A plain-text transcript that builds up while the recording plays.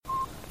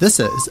This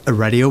is a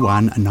Radio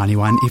 1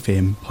 91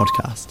 FM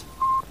podcast.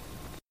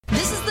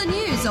 This is the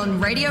news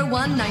on Radio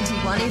 1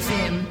 91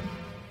 FM.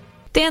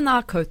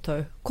 Tēnā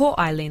koutou, ko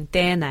Eileen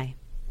tēnei.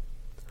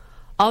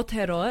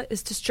 Aotearoa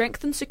is to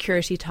strengthen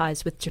security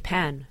ties with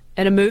Japan,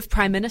 in a move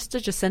Prime Minister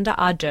Jacinda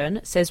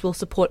Ardern says will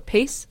support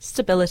peace,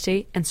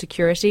 stability and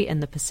security in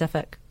the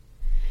Pacific.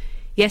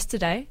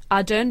 Yesterday,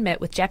 Ardern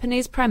met with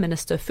Japanese Prime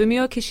Minister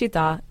Fumio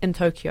Kishida in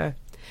Tokyo,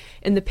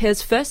 in the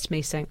pair's first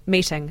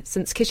meeting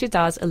since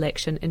Kishida's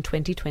election in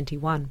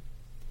 2021.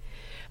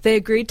 They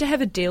agreed to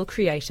have a deal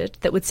created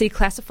that would see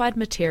classified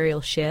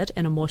material shared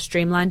in a more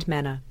streamlined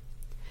manner.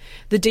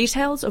 The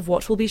details of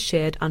what will be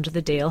shared under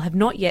the deal have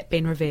not yet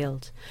been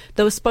revealed,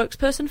 though a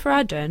spokesperson for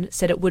Ardern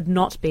said it would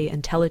not be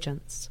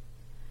intelligence.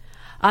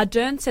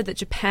 Ardern said that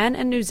Japan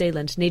and New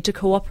Zealand need to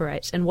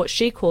cooperate in what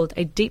she called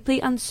a deeply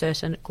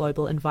uncertain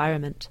global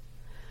environment.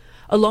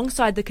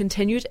 Alongside the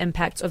continued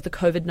impacts of the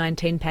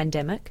COVID-19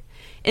 pandemic,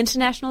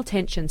 international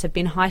tensions have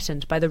been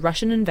heightened by the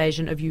Russian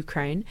invasion of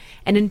Ukraine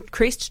and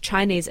increased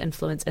Chinese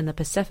influence in the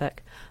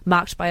Pacific,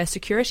 marked by a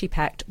security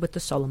pact with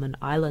the Solomon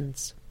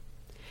Islands.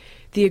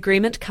 The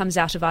agreement comes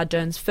out of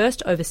Ardern's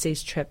first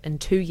overseas trip in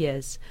 2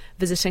 years,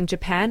 visiting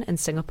Japan and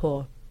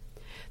Singapore.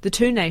 The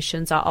two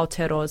nations are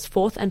Aotearoa's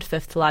fourth and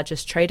fifth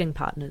largest trading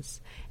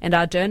partners, and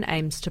Ardern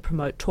aims to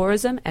promote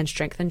tourism and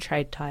strengthen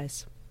trade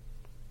ties.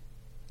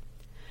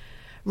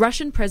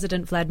 Russian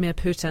President Vladimir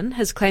Putin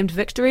has claimed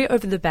victory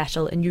over the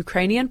battle in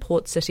Ukrainian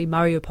port city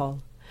Mariupol,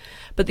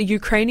 but the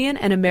Ukrainian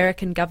and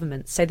American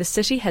governments say the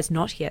city has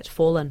not yet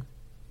fallen.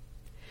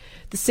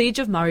 The siege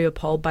of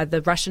Mariupol by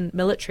the Russian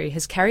military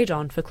has carried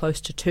on for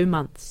close to 2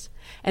 months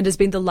and has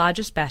been the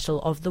largest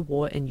battle of the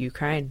war in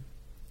Ukraine.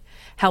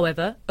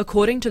 However,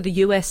 according to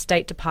the US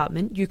State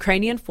Department,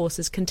 Ukrainian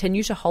forces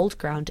continue to hold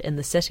ground in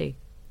the city.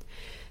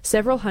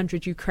 Several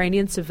hundred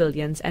Ukrainian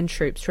civilians and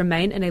troops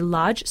remain in a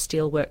large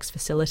steelworks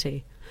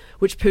facility,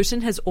 which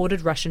Putin has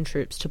ordered Russian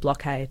troops to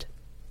blockade.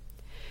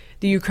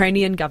 The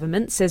Ukrainian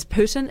government says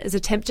Putin is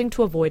attempting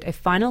to avoid a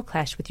final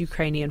clash with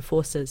Ukrainian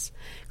forces,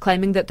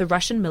 claiming that the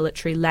Russian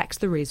military lacks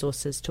the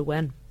resources to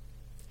win.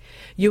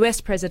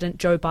 US President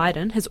Joe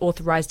Biden has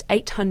authorized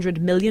 $800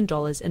 million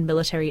in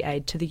military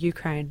aid to the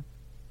Ukraine.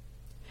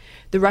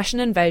 The Russian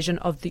invasion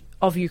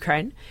of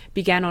Ukraine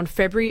began on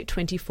February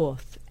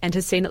 24th and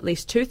has seen at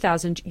least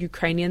 2,000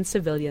 Ukrainian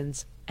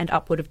civilians and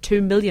upward of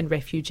 2 million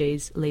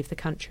refugees leave the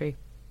country.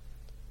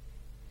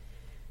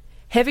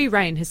 Heavy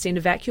rain has seen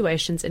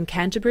evacuations in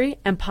Canterbury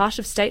and part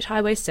of State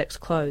Highway 6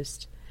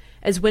 closed,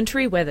 as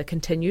wintry weather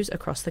continues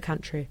across the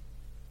country.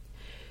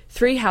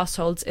 3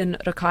 households in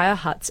Rākaya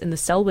huts in the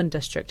Selwyn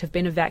district have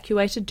been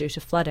evacuated due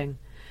to flooding,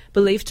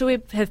 believed to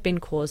have been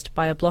caused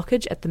by a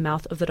blockage at the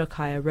mouth of the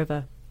Rākaya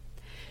River.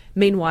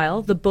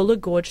 Meanwhile, the Buller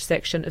Gorge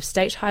section of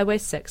State Highway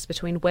 6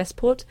 between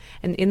Westport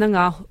and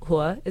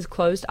Inangahua is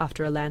closed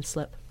after a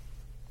landslip.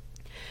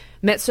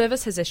 Met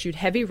Service has issued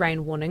heavy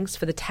rain warnings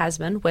for the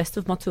Tasman west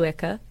of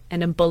Motueka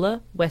and in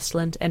Buller,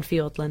 Westland and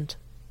Fiordland.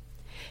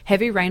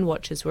 Heavy rain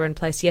watches were in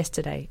place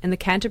yesterday in the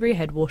Canterbury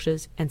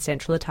headwaters and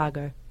Central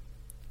Otago.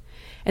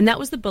 And that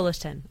was the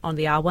Bulletin on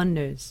the R1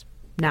 News.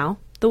 Now,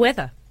 the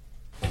weather.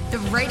 The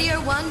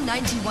Radio 1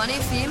 91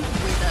 FM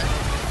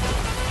weather.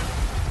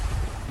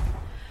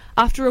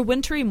 After a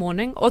wintry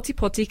morning,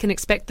 Otipoti can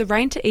expect the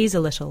rain to ease a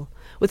little,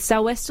 with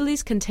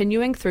sou'westerlies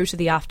continuing through to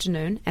the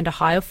afternoon and a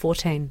high of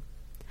 14.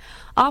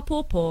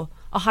 Āpōpō,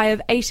 a high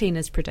of 18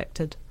 is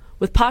predicted,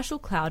 with partial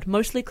cloud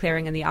mostly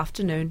clearing in the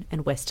afternoon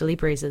and westerly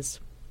breezes.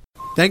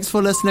 Thanks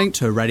for listening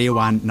to a Radio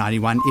 1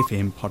 91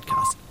 FM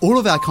podcast. All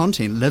of our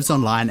content lives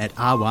online at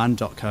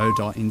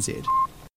r1.co.nz.